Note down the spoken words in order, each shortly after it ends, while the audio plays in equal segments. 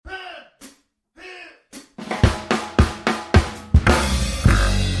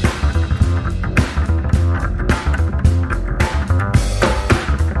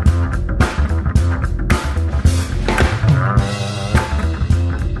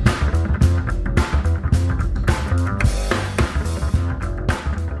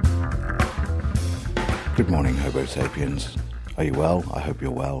morning, Homo sapiens. Are you well? I hope you're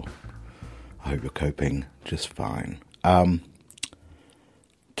well. I hope you're coping just fine.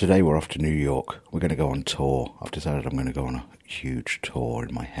 Today we're off to New York. We're going to go on tour. I've decided I'm going to go on a huge tour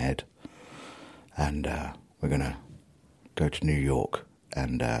in my head. And we're going to go to New York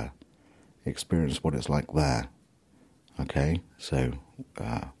and experience what it's like there. Okay? So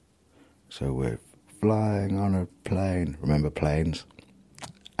we're flying on a plane. Remember planes?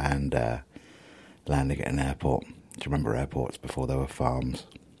 And landing at an airport. Do you remember airports before there were farms?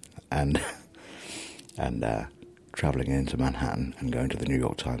 And travelling into Manhattan and going to the New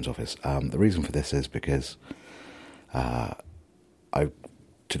York Times office. The reason for this is because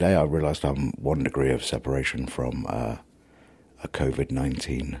today I realised I'm 1 degree of separation from a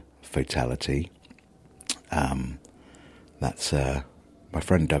COVID-19 fatality. That's my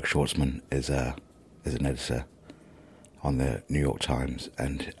friend Doug Schwartzman is an editor on the New York Times,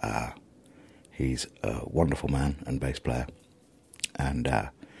 and he's a wonderful man and bass player. And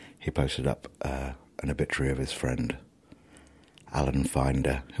he posted up an obituary of his friend Alan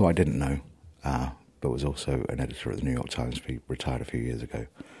Finder, who I didn't know, but was also an editor at the New York Times. He retired a few years ago,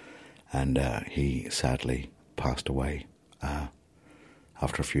 and he sadly passed away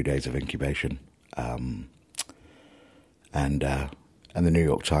after a few days of incubation. And the New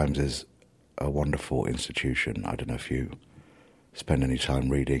York Times is a wonderful institution. I don't know if you spend any time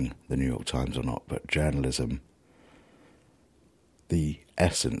reading the New York Times or not, but journalism, the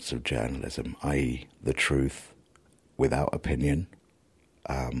essence of journalism, i.e. the truth without opinion,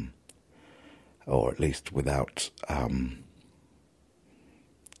 or at least without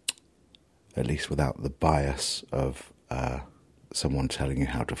the bias of someone telling you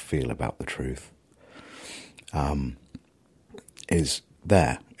how to feel about the truth, is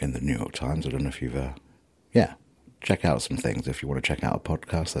there in the New York Times. I don't know if you've check out some things. If you want to check out a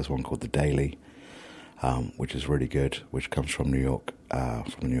podcast, there's one called The Daily, which is really good, which comes from New York,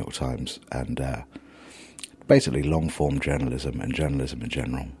 from the New York Times, and basically long-form journalism and journalism in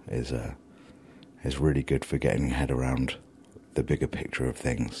general is really good for getting your head around the bigger picture of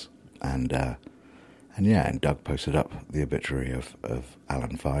things. And Doug posted up the obituary of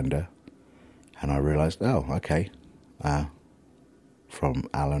Alan Finder, and I realised, from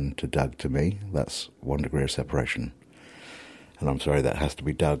Alan to Doug to me, that's 1 degree of separation. And I'm sorry, that has to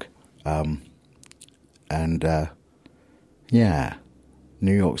be Doug. New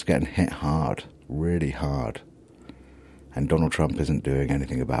York's getting hit hard, really hard. And Donald Trump isn't doing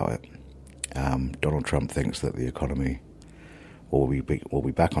anything about it. Donald Trump thinks that the economy will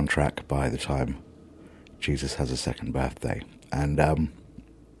be back on track by the time Jesus has a second birthday. And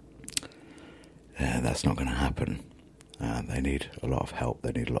that's not going to happen. They need a lot of help.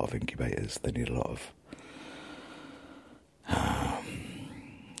 They need a lot of incubators. They need a lot of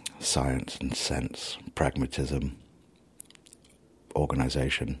science and sense, pragmatism,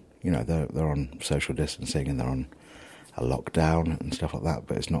 organisation. You know, they're on social distancing and they're on a lockdown and stuff like that,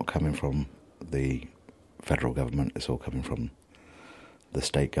 but it's not coming from the federal government. It's all coming from the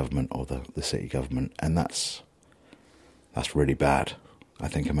state government or the city government, and that's really bad. I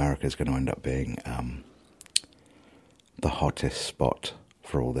think America is going to end up being the hottest spot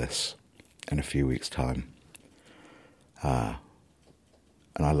for all this in a few weeks' time.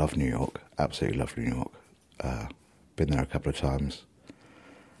 And I love New York, absolutely love New York. Been there a couple of times.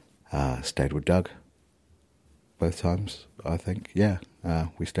 Stayed with Doug both times, I think. Yeah,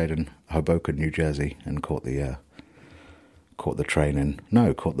 we stayed in Hoboken, New Jersey, and caught the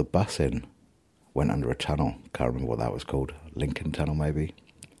bus in. Went under a tunnel, can't remember what that was called, Lincoln Tunnel maybe.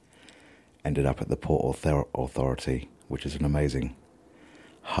 Ended up at the Port Authority, which is an amazing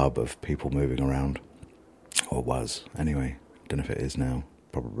hub of people moving around, or was anyway. Don't know if it is now,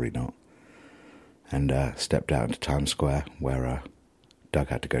 probably not. And stepped out into Times Square where Doug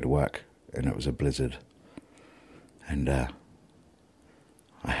had to go to work, and it was a blizzard. And I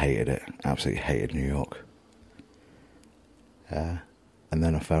hated it, absolutely hated New York. And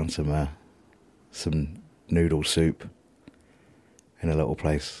then I found some noodle soup in a little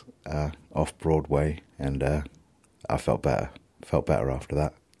place off Broadway, and I felt better after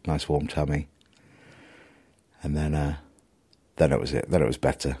that. Nice warm tummy. And then it was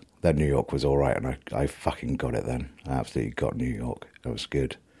better. Then New York was alright, and I fucking got it then. I absolutely got New York. It was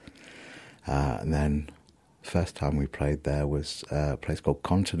good. And then first time we played there was a place called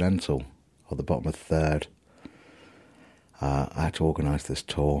Continental, on the bottom of 3rd. I had to organise this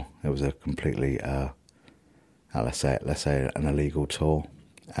tour. It was a completely, let's say an illegal tour,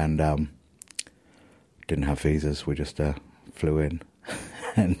 and didn't have visas. We just flew in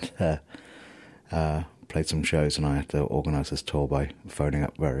and played some shows, and I had to organise this tour by phoning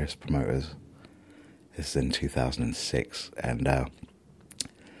up various promoters This is in 2006, and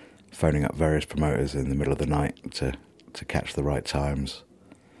phoning up various promoters in the middle of the night to catch the right times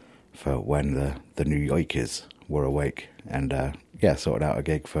for when the New Yorkers were awake, and sorted out a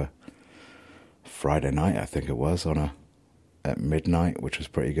gig for Friday night, I think it was, at midnight, which was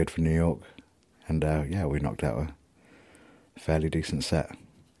pretty good for New York. And we knocked out a fairly decent set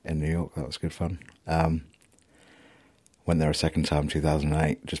in New York. That was good fun. Went there a second time,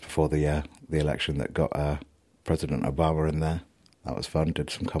 2008, just before the election that got President Obama in there. That was fun. Did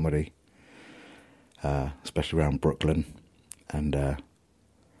some comedy, especially around Brooklyn, and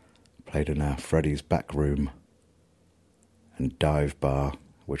played in Freddie's Back Room and Dive Bar,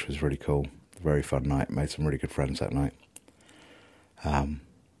 which was really cool. Very fun night. Made some really good friends that night.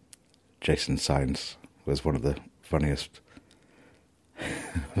 Jason Saenz was one of the funniest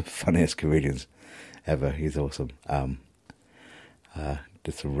comedians ever. He's awesome.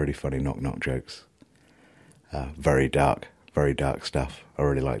 Did some really funny knock-knock jokes. Very dark stuff. I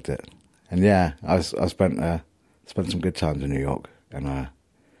really liked it. And yeah, I spent some good times in New York, and I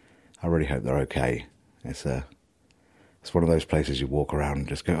really hope they're okay. It's one of those places you walk around and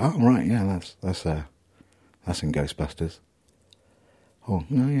just go, oh right, yeah, that's in Ghostbusters. Oh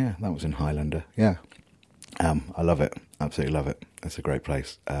no, yeah, that was in Highlander. Yeah, I love it. Absolutely love it. It's a great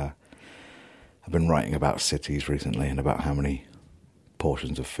place. I've been writing about cities recently and about how many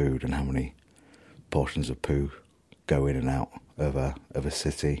portions of food and how many portions of poo go in and out of a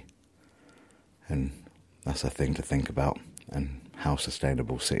city, and that's a thing to think about, and how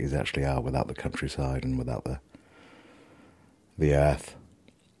sustainable cities actually are without the countryside and without the earth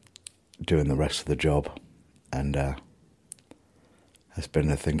doing the rest of the job. And it's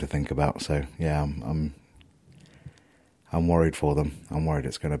been a thing to think about. So yeah, I'm worried for them. I'm worried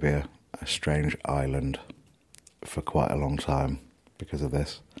it's going to be a strange island for quite a long time because of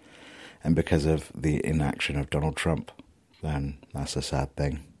this, and because of the inaction of Donald Trump. Then that's a sad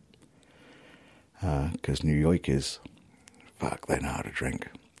thing. Because New Yorkers, fuck, they know how to drink,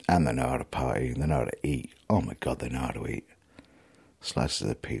 and they know how to party, and they know how to eat. Oh my God, they know how to eat. Slices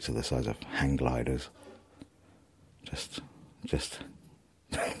of pizza the size of hang gliders. Just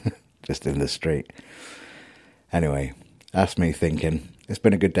in the street. Anyway, that's me thinking. It's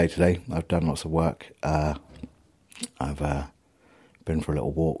been a good day today. I've done lots of work. I've been for a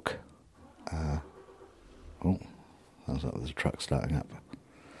little walk. Sounds like there's a truck starting up.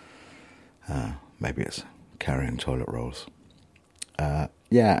 Maybe it's carrying toilet rolls. And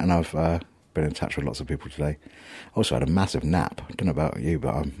I've been in touch with lots of people today. Also had a massive nap. I don't know about you,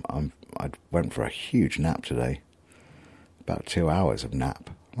 but I went for a huge nap today. About 2 hours of nap.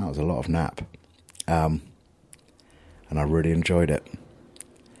 That was a lot of nap. And I really enjoyed it.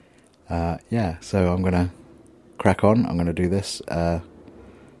 So I'm going to crack on. I'm going to do this, get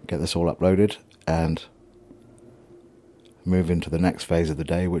this all uploaded, and move into the next phase of the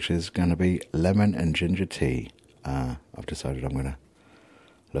day, which is going to be lemon and ginger tea. I've decided I'm going to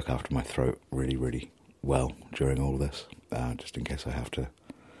look after my throat really, really well during all this, just in case I have to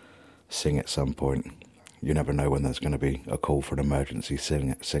sing at some point. You never know when there's going to be a call for an emergency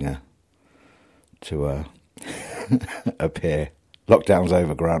singer to appear. Lockdown's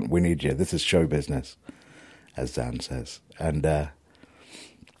over, Grant. We need you. This is show business, as Zan says. And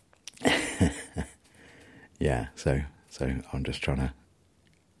so I'm just trying to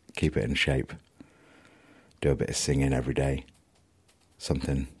keep it in shape. Do a bit of singing every day.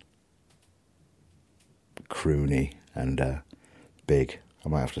 Something croony and big. I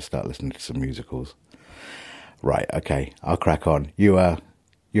might have to start listening to some musicals. Right, okay, I'll crack on. You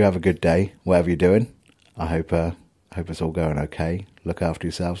have a good day, whatever you're doing. I hope it's all going okay. Look after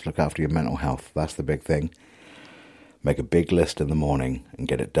yourselves, look after your mental health. That's the big thing. Make a big list in the morning and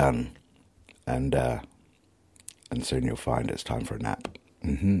get it done. And soon you'll find it's time for a nap.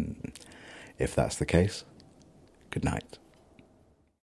 If that's the case, good night.